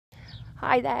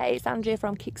Hi there, it's Andrea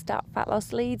from Kickstart Fat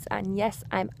Loss Leeds, and yes,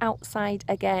 I'm outside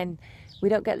again. We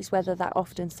don't get this weather that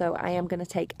often, so I am going to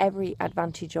take every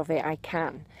advantage of it I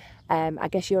can. I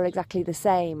guess you're exactly the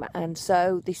same, and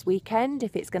so this weekend,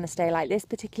 if it's going to stay like this,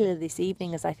 particularly this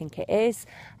evening as I think it is,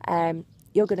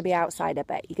 you're going to be outside a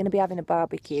bit. You're going to be having a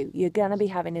barbecue, you're going to be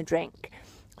having a drink.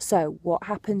 So what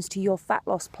happens to your fat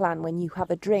loss plan when you have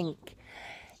a drink?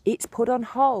 It's put on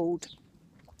hold.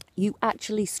 You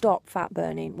actually stop fat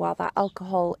burning while that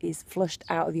alcohol is flushed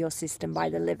out of your system by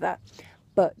the liver.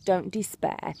 But don't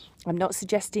despair. I'm not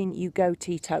suggesting you go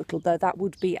teetotal, though that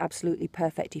would be absolutely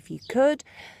perfect if you could.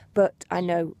 But I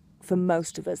know for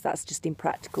most of us that's just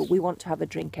impractical. We want to have a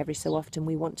drink every so often.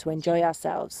 We want to enjoy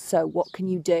ourselves. So what can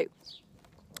you do?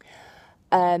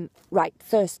 Right,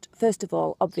 first of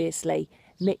all, obviously,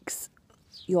 mix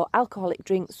your alcoholic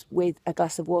drinks with a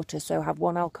glass of water. So have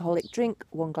one alcoholic drink,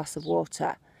 one glass of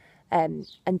water. And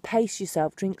pace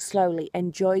yourself, drink slowly,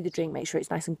 enjoy the drink, make sure it's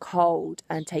nice and cold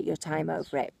and take your time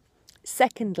over it.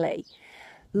 Secondly,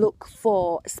 look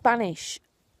for Spanish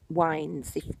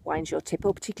wines, if wine's your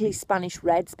tipple, particularly Spanish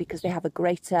reds, because they have a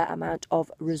greater amount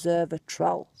of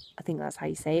resveratrol, I think that's how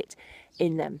you say it,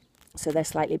 in them. So they're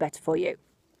slightly better for you.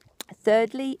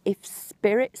 Thirdly, if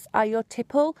spirits are your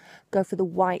tipple, go for the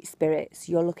white spirits.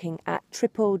 You're looking at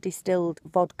triple distilled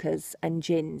vodkas and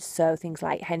gins, so things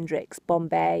like Hendrick's,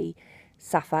 Bombay,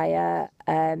 Sapphire,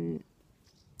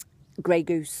 Grey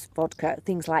Goose vodka,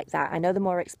 things like that. I know they're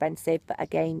more expensive, but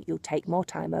again, you'll take more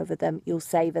time over them, you'll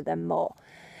savour them more.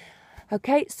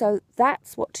 Okay, so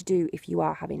that's what to do if you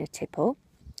are having a tipple.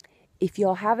 If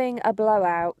you're having a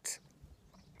blowout,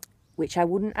 which I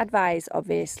wouldn't advise,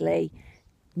 obviously,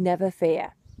 never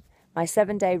fear. My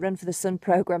 7-day Run for the Sun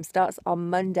program starts on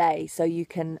Monday, so you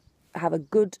can have a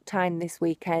good time this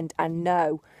weekend and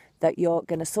know that you're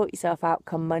going to sort yourself out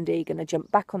come Monday. You're going to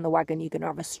jump back on the wagon. You're going to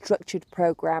have a structured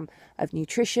program of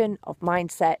nutrition, of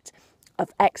mindset,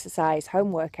 of exercise,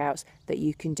 home workouts that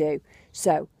you can do.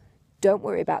 So don't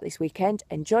worry about this weekend.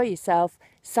 Enjoy yourself.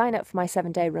 Sign up for my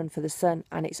 7-day Run for the Sun,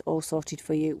 and it's all sorted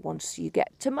for you once you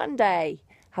get to Monday.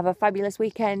 Have a fabulous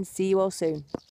weekend. See you all soon.